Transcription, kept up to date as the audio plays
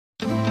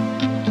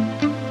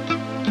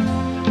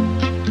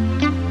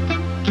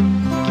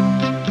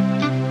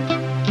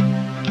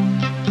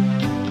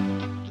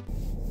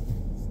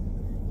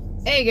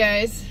Hey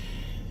guys,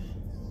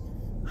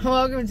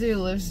 welcome to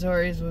Live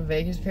Stories with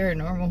Vegas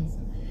Paranormal.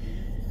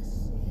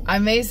 I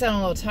may sound a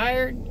little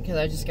tired because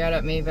I just got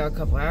up maybe about a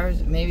couple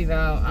hours, maybe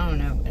about, I don't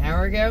know, an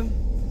hour ago?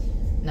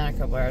 Not a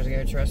couple hours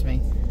ago, trust me.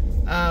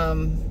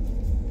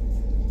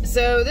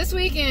 So this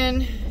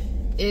weekend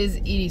is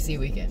EDC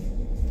weekend.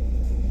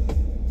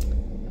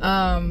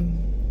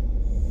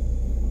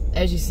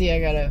 As you see, I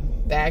got a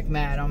back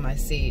mat on my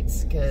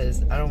seats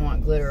because I don't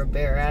want glitter or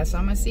bare ass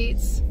on my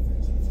seats.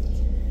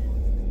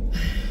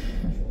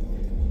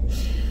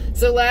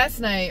 So last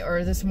night,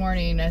 or this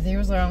morning, I think it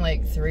was around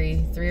like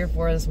 3 or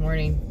 4 this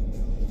morning,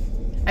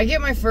 I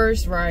get my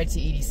first ride to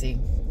EDC.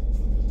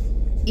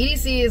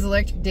 EDC is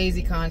Electric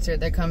Daisy concert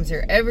that comes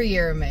here every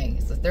year in May.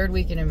 It's the third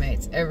weekend in May.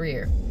 It's every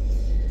year.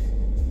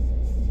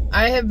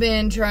 I have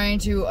been trying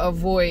to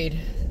avoid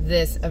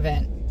this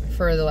event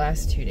for the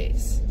last 2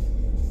 days.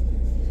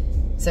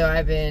 So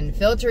I've been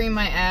filtering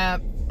my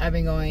app. I've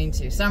been going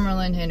to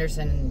Summerlin,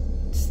 Henderson, and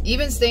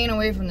even staying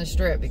away from the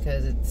Strip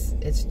because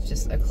it's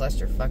just a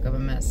clusterfuck of a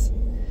mess.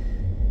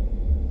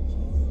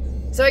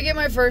 So I get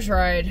my first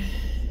ride.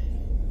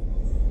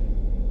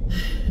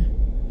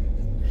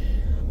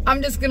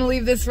 I'm just gonna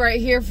leave this right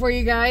here for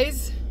you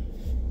guys.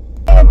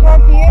 Do I need to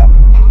talk to you?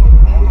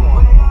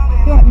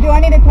 Do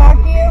I need to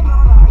talk to you?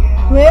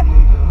 Flip?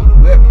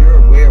 Flip, you're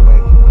way away.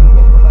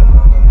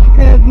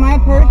 Because my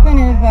person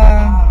is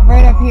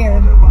right up here.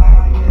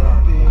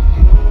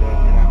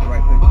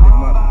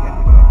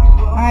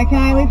 Alright, can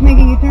I at least make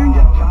a U-turn?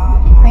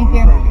 Thank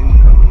you.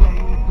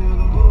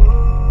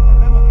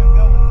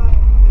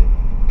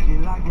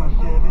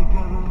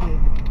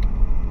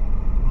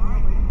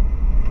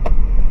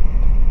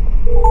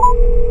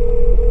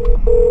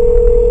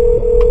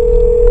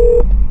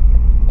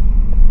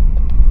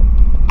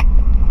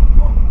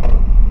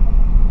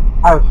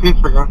 Hi, seat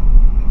speaker.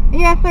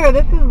 Yes, sir.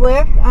 This is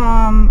Lyft.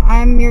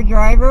 I'm your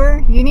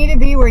driver. You need to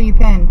be where you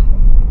pinned.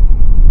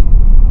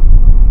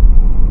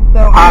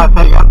 So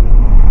Say again.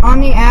 on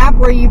the app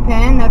where you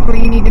pin, that's where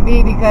you need to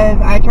be because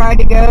I tried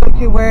to go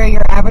to where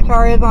your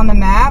avatar is on the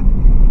map,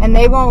 and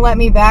they won't let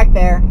me back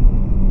there.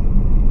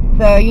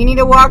 So you need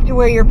to walk to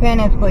where your pin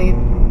is, please.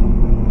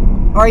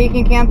 Or you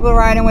can cancel the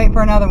ride and wait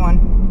for another one.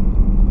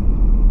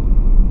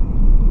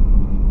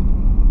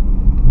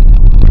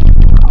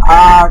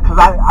 Cause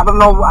I don't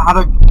know how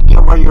to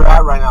get where you're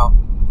at right now.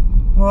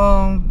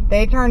 Well,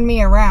 they turned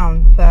me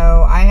around,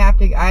 so I have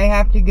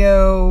to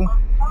go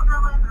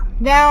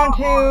down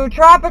to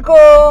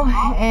Tropical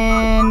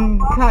and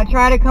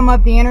try to come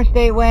up the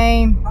interstate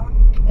way.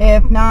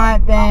 If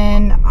not,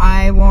 then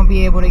I won't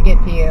be able to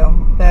get to you.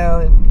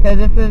 So, because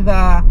this is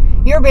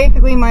you're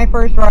basically my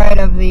first ride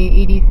of the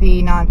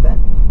EDC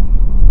nonsense.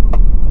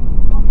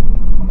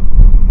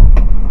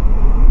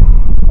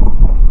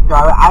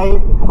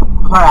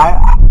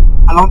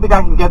 I don't think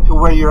I can get to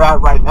where you're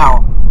at right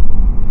now.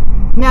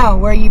 No,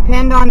 where you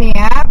pinned on the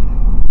app,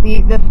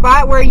 the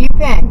spot where you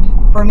pinned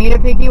for me to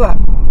pick you up.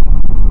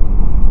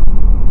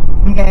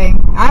 Okay,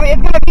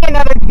 it's going to be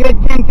another good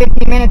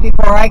 10-15 minutes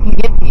before I can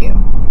get to you.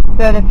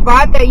 So the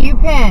spot that you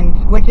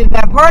pinned, which is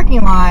that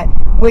parking lot,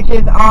 which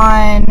is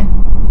on,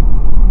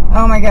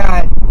 oh my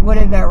god, what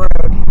is that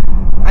road?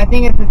 I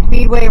think it's the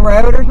Speedway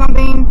Road or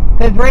something,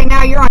 because right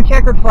now you're on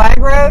Checkered Flag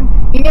Road.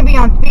 You need to be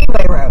on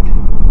Speedway Road.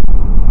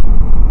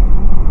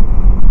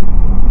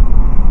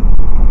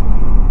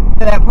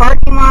 So that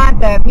parking lot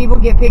that people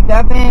get picked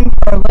up in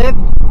for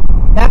lifts,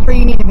 that's where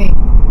you need to be.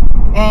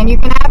 And you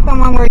can ask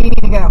someone where you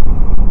need to go.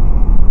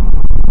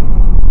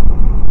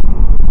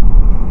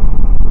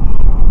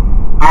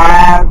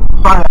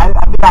 Sorry, I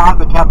think I have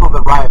to cancel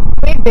the ride.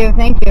 Please do,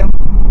 thank you.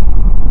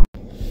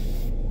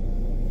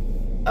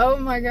 Oh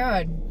my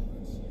god.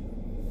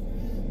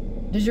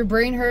 Does your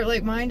brain hurt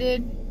like mine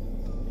did?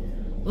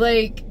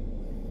 Like,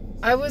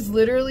 I was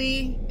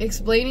literally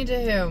explaining to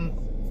him,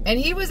 and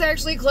he was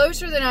actually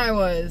closer than I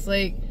was.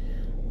 Like,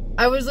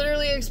 I was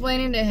literally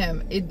explaining to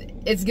him,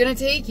 it's gonna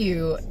take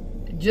you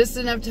just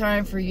enough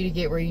time for you to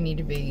get where you need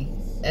to be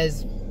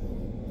as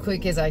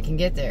quick as I can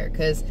get there.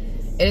 Because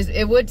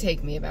it would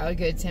take me about a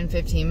good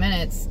 10-15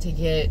 minutes to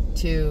get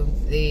to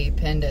the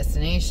pin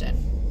destination.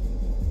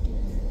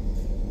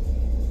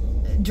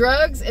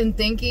 Drugs and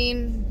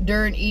thinking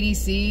during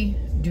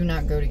EDC do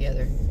not go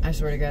together. I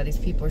swear to God, these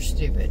people are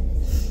stupid.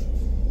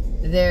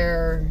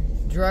 They're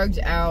drugged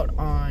out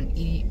on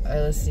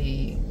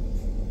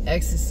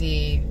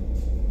ecstasy,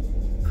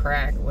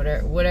 crack,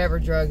 whatever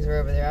drugs are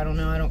over there. I don't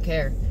know. I don't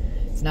care.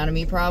 It's not a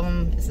me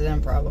problem. It's a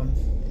them problem.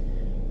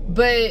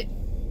 But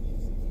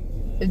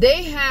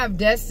they have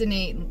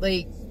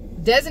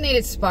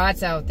designated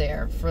spots out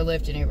there for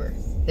Lyft and Uber.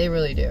 They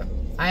really do.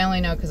 I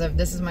only know because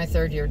this is my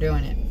 3rd year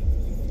doing it.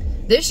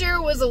 This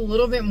year was a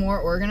little bit more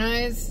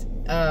organized.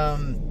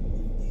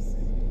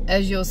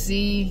 As you'll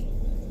see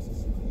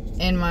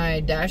in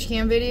my dash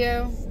cam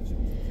video,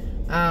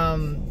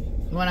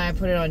 when I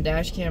put it on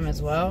dash cam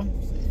as well.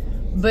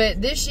 But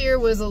this year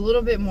was a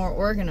little bit more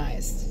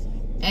organized.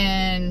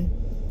 And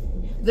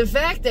the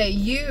fact that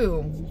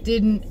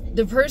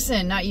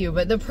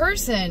the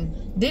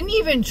person didn't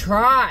even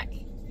try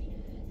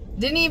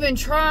didn't even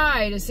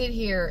try to sit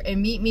here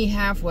and meet me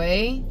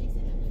halfway.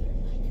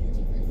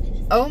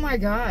 Oh my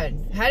God.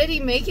 How did he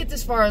make it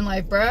this far in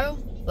life, bro?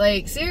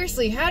 Like,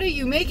 seriously, how do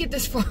you make it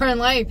this far in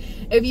life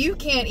if you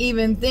can't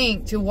even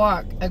think to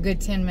walk a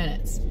good 10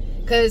 minutes?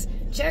 Because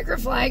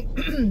Checkered Flag,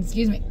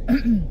 excuse me,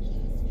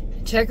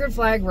 Checkered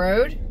Flag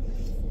Road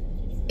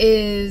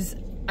is,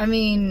 I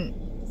mean,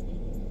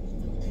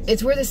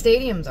 it's where the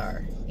stadiums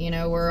are. You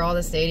know, where all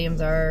the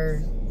stadiums are,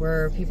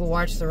 where people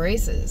watch the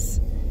races.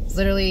 It's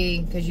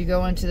literally, because you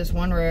go into this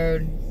one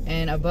road,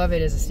 and above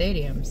it is the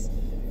stadiums.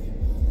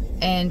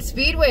 And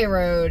Speedway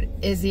Road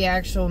is the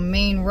actual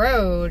main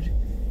road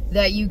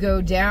that you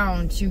go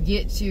down to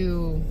get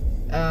to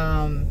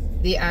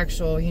the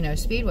actual, you know,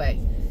 Speedway.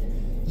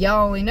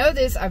 Y'all only know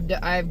this.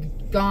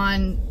 I've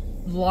gone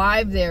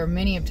live there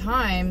many of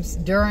times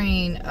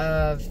during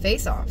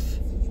face-off.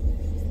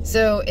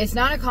 So it's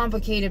not a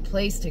complicated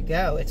place to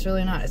go. It's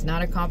really not. It's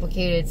not a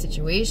complicated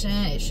situation.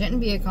 It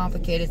shouldn't be a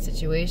complicated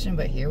situation,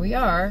 but here we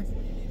are.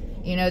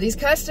 You know, these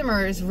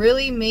customers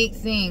really make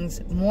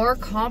things more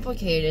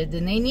complicated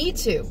than they need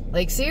to.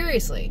 Like,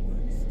 seriously.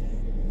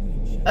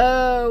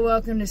 Oh,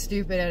 welcome to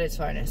stupid at its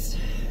finest.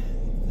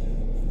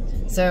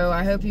 So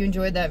I hope you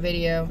enjoyed that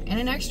video, and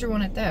an extra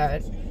one at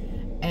that.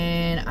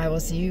 And I will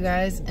see you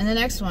guys in the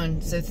next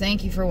one. So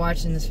thank you for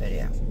watching this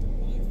video.